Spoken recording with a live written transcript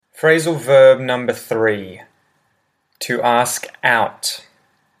Phrasal verb number 3. To ask out.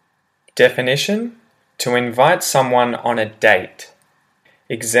 Definition: to invite someone on a date.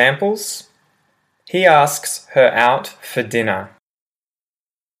 Examples: he asks her out for dinner.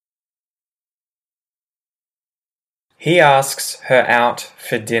 He asks her out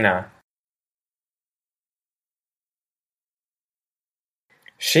for dinner.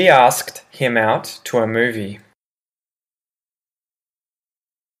 She asked him out to a movie.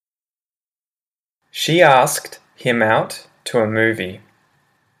 She asked him out to a movie.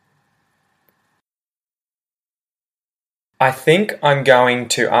 I think I'm going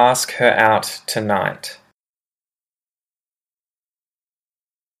to ask her out tonight.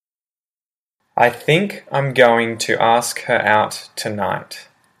 I think I'm going to ask her out tonight.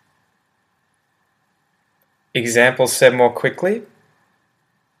 Example said more quickly.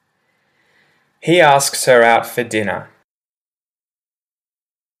 He asks her out for dinner.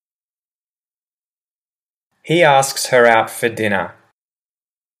 He asks her out for dinner.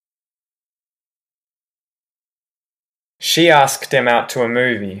 She asked him out to a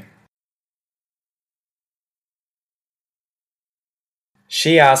movie.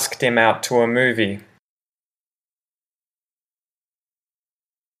 She asked him out to a movie.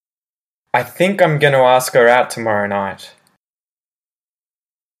 I think I'm going to ask her out tomorrow night.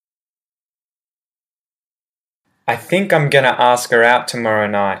 I think I'm going to ask her out tomorrow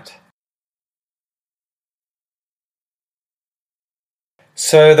night.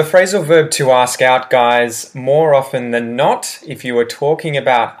 So the phrasal verb to ask out, guys, more often than not, if you were talking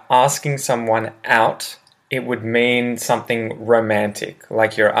about asking someone out, it would mean something romantic,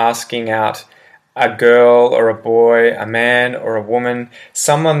 like you're asking out a girl or a boy, a man or a woman,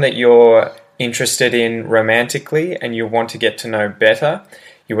 someone that you're interested in romantically and you want to get to know better.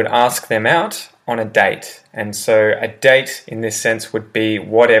 You would ask them out on a date. And so a date in this sense would be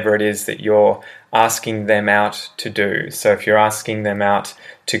whatever it is that you're asking them out to do. So if you're asking them out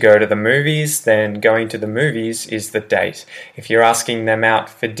to go to the movies, then going to the movies is the date. If you're asking them out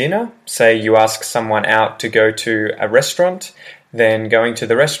for dinner, say you ask someone out to go to a restaurant, then going to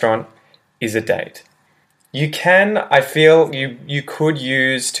the restaurant is a date. I feel you could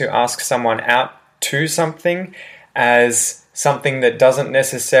use to ask someone out to something as something that doesn't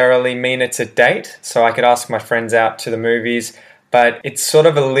necessarily mean it's a date. So I could ask my friends out to the movies, but it's sort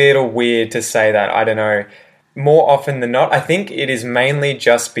of a little weird to say that. I don't know. More often than not, I think it is mainly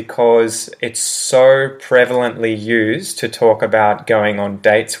just because it's so prevalently used to talk about going on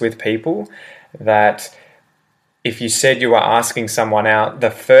dates with people that if you said you were asking someone out, the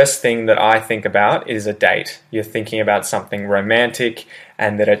first thing that I think about is a date. You're thinking about something romantic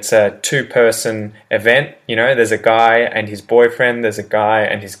and that it's a two-person event. You know, there's a guy and his boyfriend, there's a guy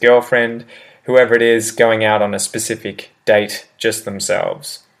and his girlfriend, whoever it is going out on a specific date just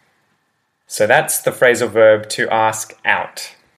themselves. So that's the phrasal verb to ask out.